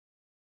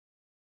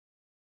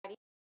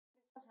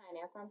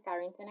Johana from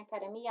Carrington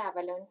Academy,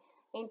 Avalon,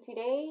 and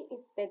today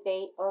is the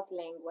day of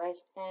language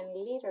and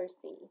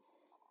literacy.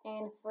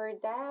 And for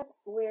that,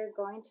 we're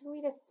going to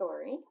read a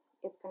story.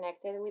 It's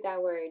connected with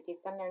our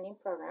distant learning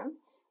program,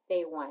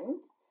 day one.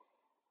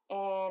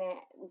 And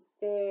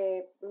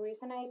the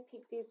reason I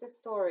picked this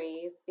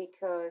story is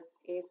because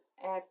it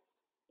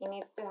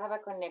needs to have a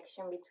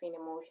connection between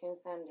emotions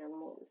and their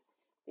mood.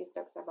 This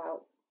talks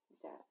about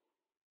that.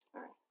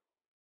 All right,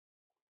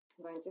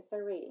 I'm going to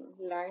start reading.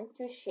 Learn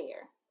to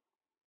share.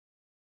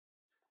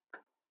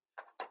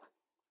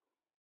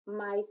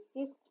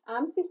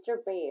 I'm Sister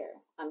Bear.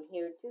 I'm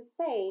here to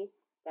say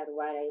that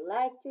what I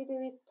like to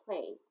do is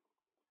play.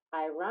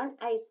 I run,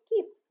 I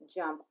skip,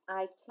 jump,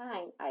 I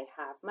climb. I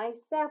have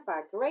myself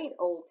a great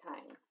old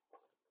time.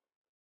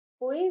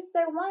 Who is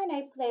the one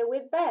I play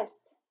with best?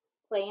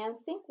 Play and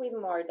sing with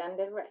more than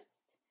the rest.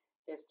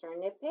 Just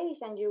turn the page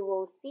and you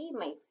will see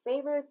my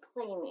favorite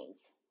playmate.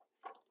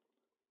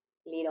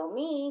 Little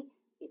me,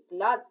 it's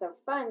lots of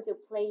fun to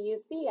play, you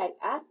see. I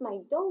ask my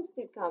dolls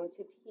to come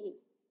to tea.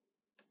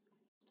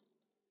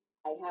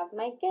 I have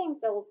my games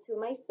all to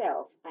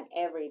myself and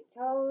every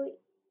toy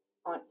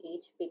on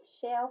each big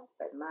shelf,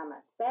 but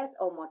Mama says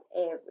almost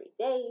every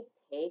day,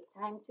 take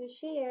time to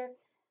share.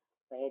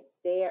 But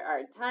there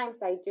are times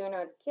I do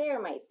not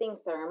care, my things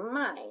are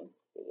mine,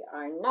 they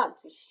are not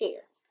to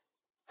share.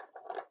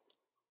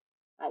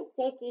 I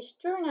take each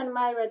turn on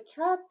my red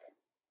truck,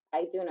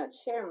 I do not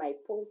share my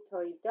pool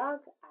toy dog,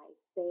 I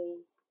say,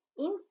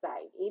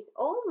 inside, it's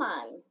all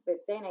mine, but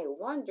then I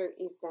wonder,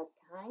 is that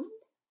kind?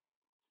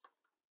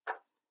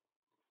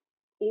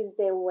 Is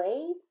the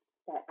way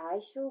that I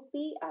should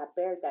be a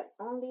bear that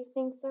only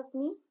thinks of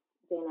me?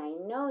 Then I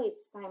know it's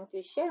time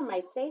to share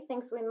my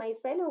playthings with my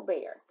fellow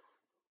bear.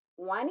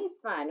 One is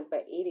fun,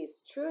 but it is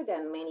true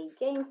that many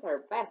games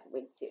are best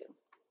with two.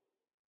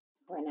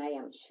 When I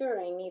am sure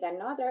I need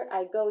another,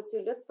 I go to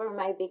look for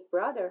my big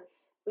brother.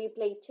 We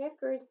play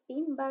checkers,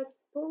 beanbags,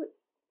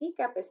 pick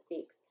up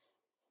sticks.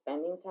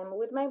 Spending time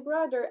with my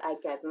brother, I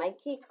get my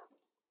kicks.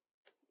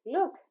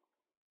 Look,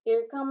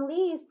 here come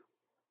Liz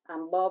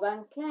and Bob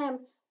and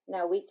Clem.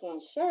 Now we can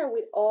share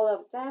with all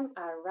of them.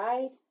 I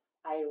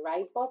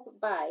ride Bob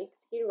bikes.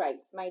 He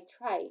rides my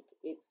trike.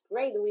 It's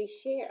great we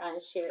share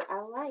and share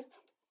alike.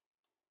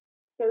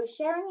 So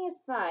sharing is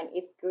fun.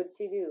 It's good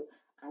to do.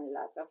 And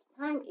lots of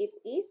time it's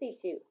easy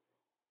to.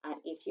 And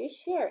if you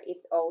share,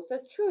 it's also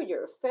true.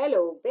 Your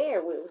fellow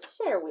bear will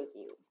share with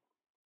you.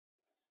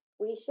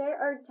 We share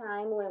our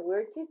time when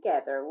we're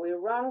together. We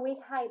run, we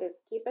hide,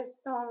 skip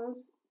stones.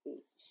 We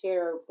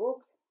share our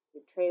books.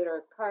 We trade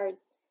our cards.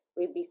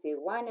 We visit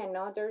one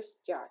another's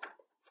yard.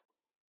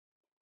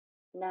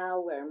 Now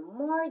we're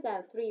more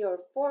than 3 or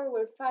 4.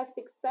 We're 5,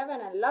 6,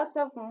 7, and lots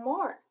of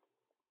more.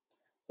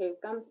 Here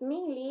comes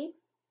Millie.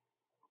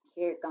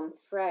 Here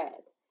comes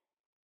Fred.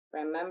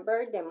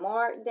 Remember, the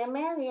more the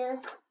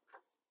merrier.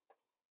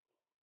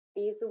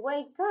 These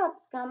wake ups,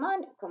 come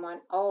on, come on,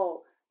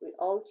 all. We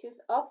all choose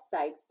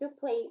offsides to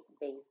play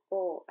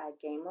baseball, a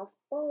game of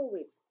ball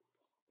with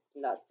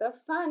lots of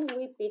fun.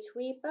 We pitch,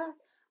 we bat,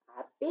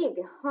 a big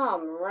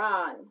home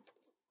run.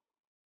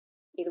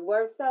 It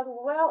works out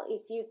well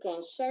if you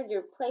can share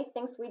your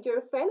playthings with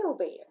your fellow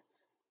bear.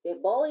 The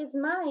ball is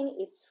mine,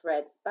 it's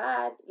Fred's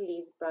bat.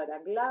 Liz brought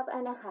a glove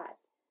and a hat.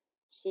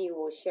 She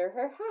will share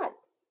her hat,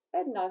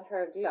 but not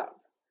her glove.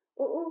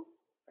 Ooh,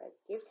 Fred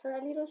gives her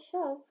a little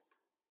shove.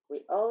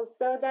 We all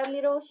saw that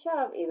little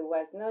shove. It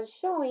was not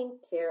showing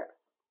care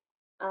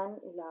and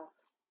love.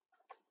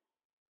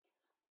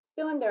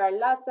 Soon there are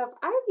lots of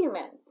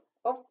arguments.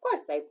 Of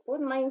course, I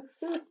put my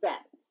 2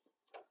 cents.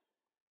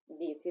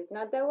 This is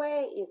not the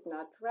way, it's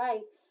not right.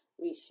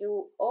 We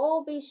should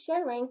all be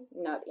sharing,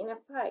 not in a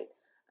fight.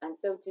 And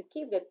so to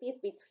keep the peace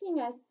between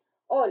us,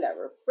 all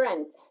our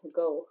friends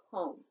go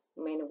home.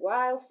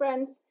 Meanwhile,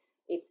 friends,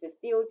 it's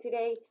still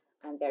today,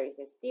 and there is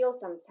still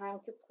some time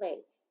to play.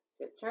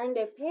 So turn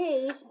the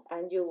page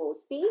and you will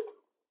see,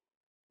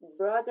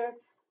 brother,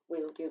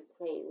 will you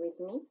play with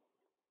me?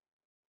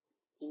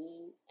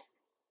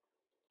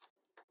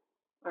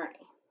 All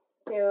right,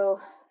 so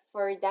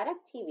for that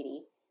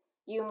activity,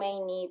 you may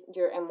need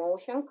your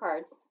emotion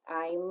cards.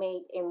 I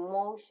made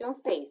emotion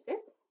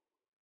faces,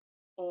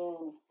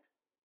 and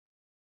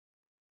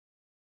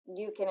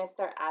you can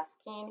start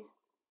asking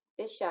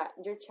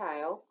your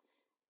child,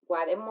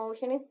 what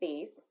emotion is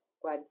this?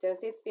 What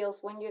does it feel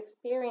when you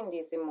experience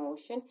this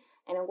emotion?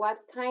 And what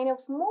kind of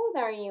mood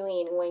are you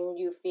in when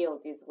you feel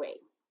this way?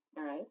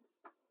 All right.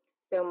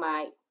 So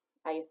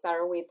I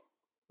start with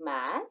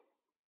mad.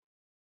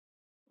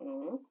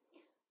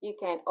 You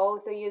can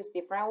also use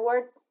different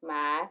words,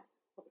 mad,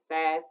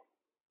 upset,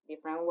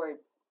 different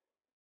words.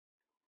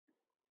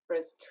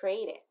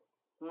 Frustrated.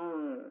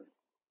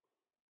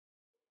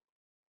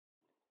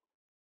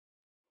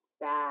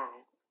 Sad.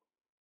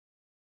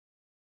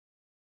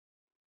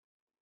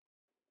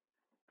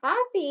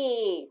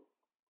 Happy.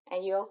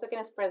 And you also can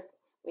express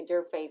with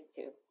your face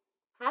too.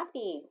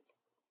 Happy.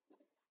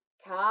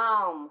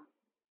 Calm.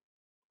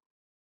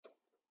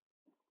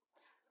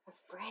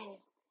 Afraid.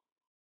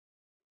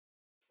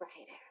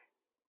 Frightened.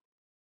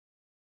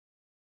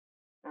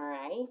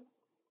 night.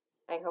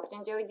 I hope you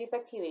enjoyed this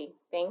activity.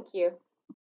 Thank you.